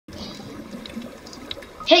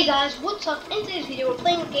Hey guys, what's up? In today's video we're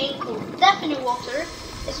playing a game called Death in the Water.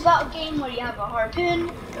 It's about a game where you have a harpoon,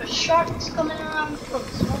 there's sharks coming around from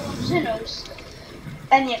small minnows,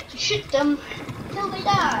 and you have to shoot them till they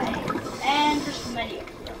die. And there's many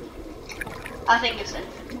of them. I think it's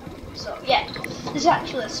infinite. So yeah, this is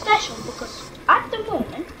actually special because at the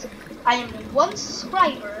moment I am 1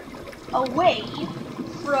 subscriber away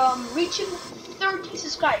from reaching 30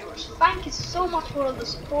 subscribers. Thank you so much for all the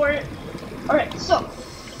support. Alright, so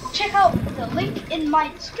check out the link in my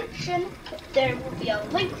description. There will be a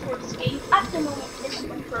link for this game. At the moment it's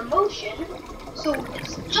on promotion, so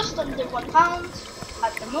it's just under £1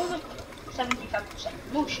 at the moment, 75%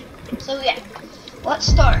 promotion. So yeah, let's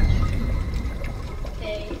start.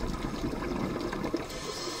 Okay,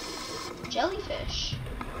 jellyfish,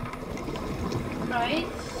 right?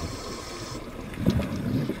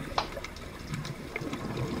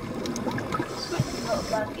 This might be not a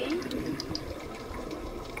bad game.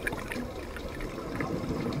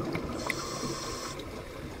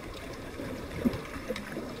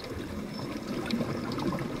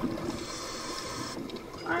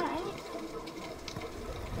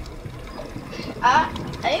 I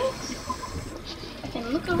can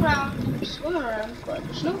look around, swim around, but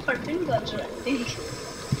there's no harpoon guns or anything.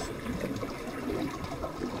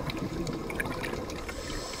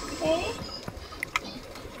 Okay,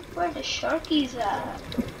 where the sharkies at?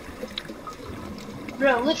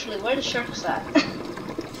 Bro, literally, where the sharks at?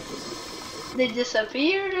 They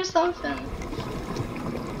disappeared or something?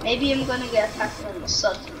 Maybe I'm gonna get attacked in the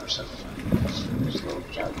sudden or something. Just little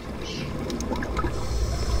jellyfish.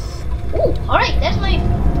 Ooh, alright, that's my...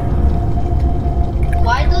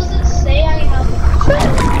 Why does it say I have a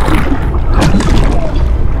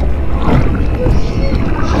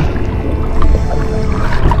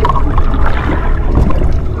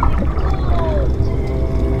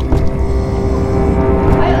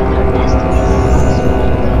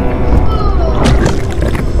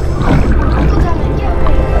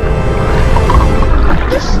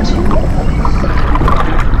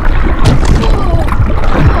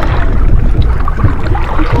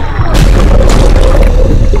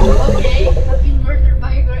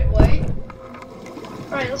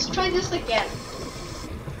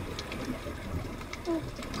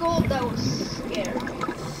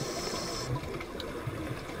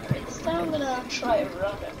try and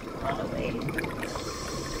run away.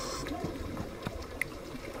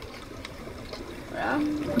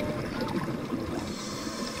 Run.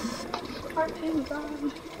 Harpoon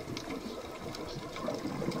gun.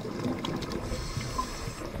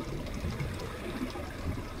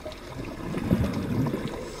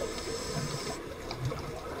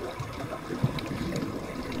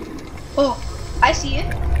 Oh, I see it.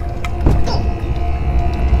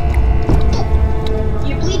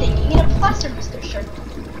 Faster, Mr. Shark.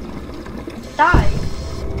 Die.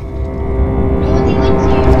 Nobody likes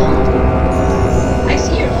you. I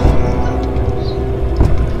see your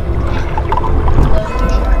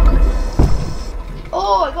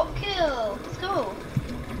Oh, I got killed. Let's go.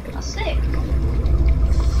 That's sick.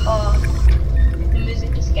 Oh, the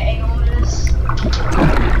music is getting ominous.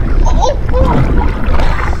 Oh,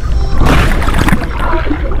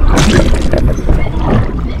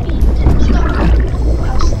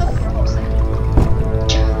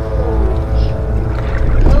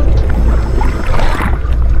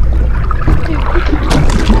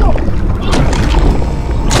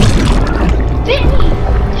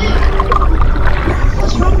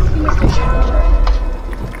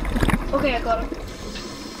 okay, I got him.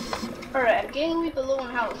 Alright, I'm getting a wee bit low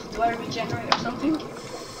on health. Do I regenerate or something?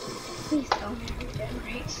 Please tell me it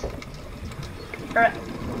regenerates. Alright,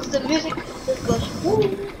 so the music goes woo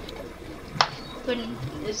when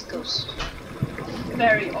this goes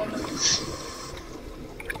very ominous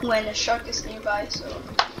when a shark is nearby, so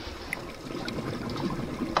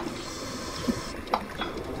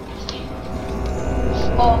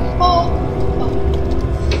oh.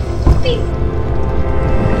 Beep.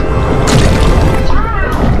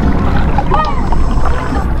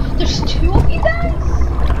 There's 2 of you guys?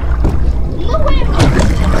 No way I'm gonna do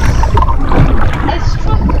this. I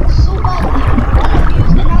struggled so badly with 1 of you,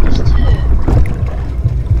 and now there's 2.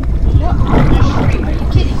 No, there's 3. Are you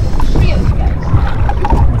kidding? There's 3 of you guys.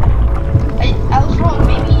 I was wrong.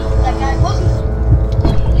 Maybe that guy wasn't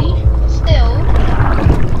lonely, but still,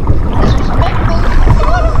 disrespectful.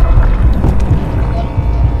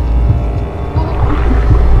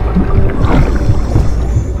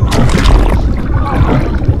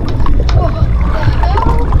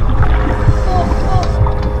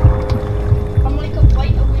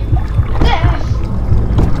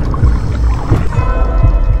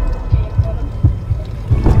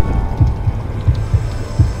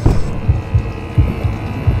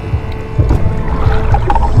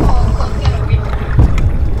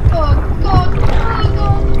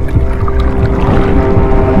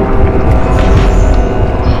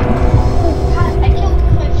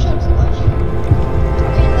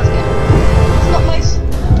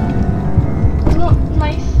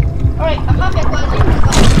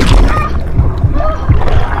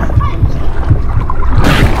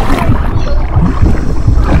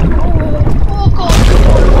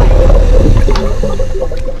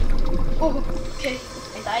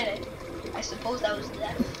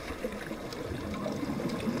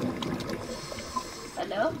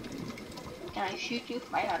 Can I shoot you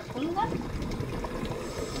with my harpoon gun?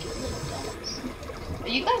 Are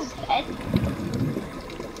you guys dead?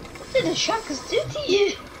 What did the sharks do to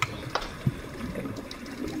you?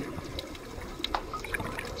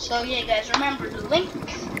 So yeah guys, remember the link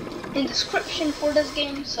in description for this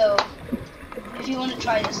game, so if you want to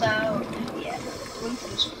try this out, yeah, link in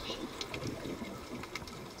description.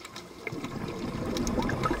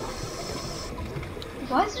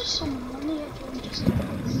 Why is there so many of them just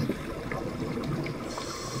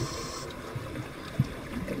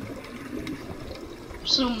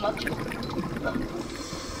so much of them? Look,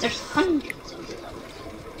 there's hundreds of them.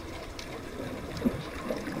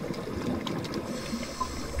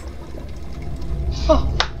 Oh.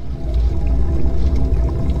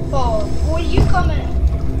 Oh, boy, you coming?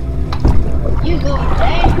 You going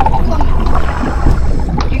down? You coming?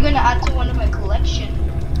 You're gonna add to one of my collection.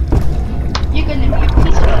 You're gonna be a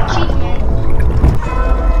piece of achievement.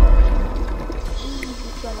 Easy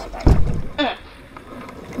kill my guy.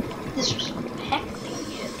 Disrespecting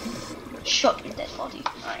you. Shot your dead body.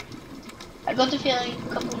 Alright. I got the feeling a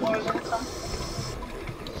couple more are gonna come.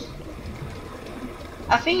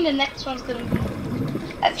 I think the next one's gonna be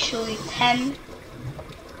actually 10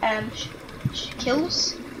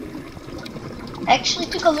 kills. I actually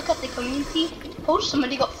took a look at the community post.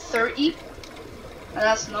 Somebody got 30. And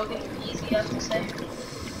that's not gonna be easy, I have to say.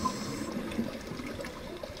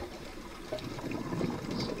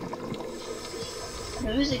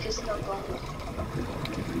 The music is not going.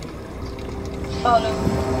 Oh no.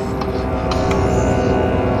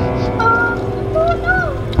 Oh no!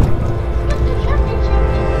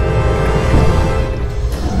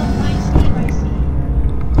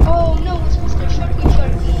 Oh no, it's Mr. Sharky.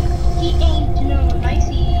 He ain't no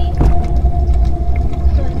nicey.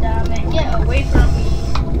 God damn it, get away from me.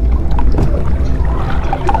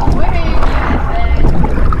 Get away,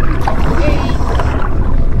 away.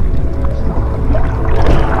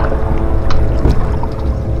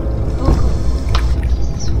 Oh, this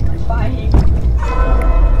is horrifying.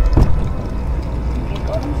 Okay,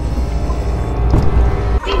 got him.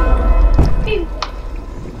 Pew, pew,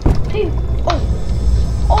 pew. Oh.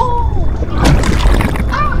 Oh!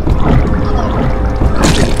 Ah!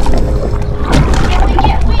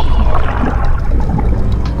 Get away!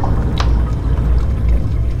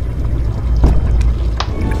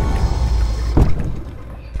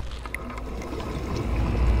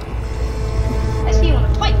 I see you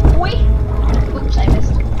wanna fight, boy! Oops, I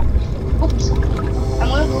missed. Oops. I'm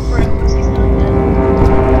gonna go for it because he's not dead.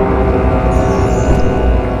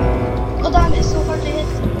 Oh damn, it's so hard to hit.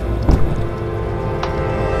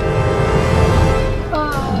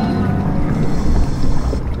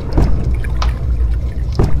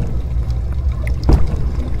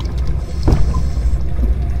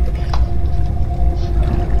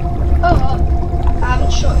 I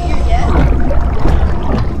haven't shot you yet.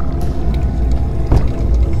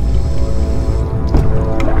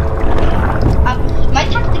 My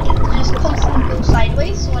tactic is to just constantly go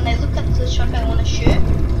sideways, so when I look at the shot I want to shoot,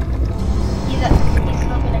 he's not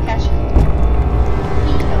gonna catch me.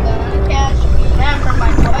 He's not gonna catch me. Never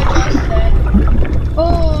mind what I just said.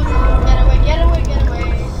 Oh no, get away, get away, get away.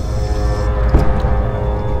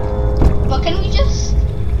 But can we just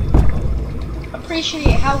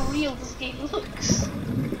appreciate how real this game looks?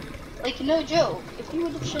 Like, no joke, if you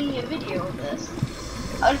would have shown me a video of this,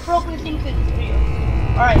 I would probably think it's real.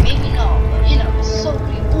 Alright, maybe not, but you know, it's so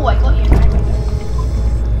real. Oh, I got you.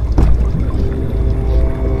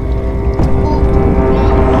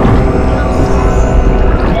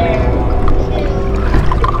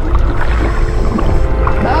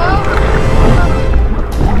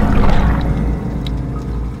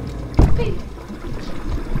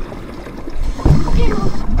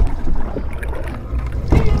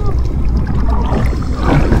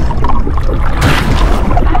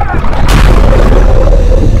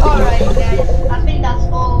 Alright guys, I think that's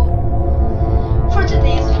all for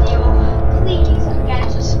today's video. Please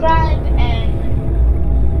guys subscribe and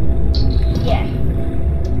yeah.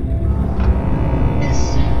 This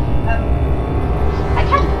I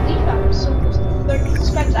can't believe I was so close to 30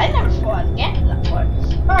 subscribers. I never thought I'd get that far.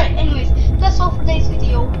 Alright, anyways, that's all for today's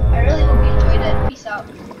video. I really hope you enjoyed it. Peace out.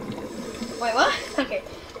 Wait, what? Okay,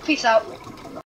 peace out.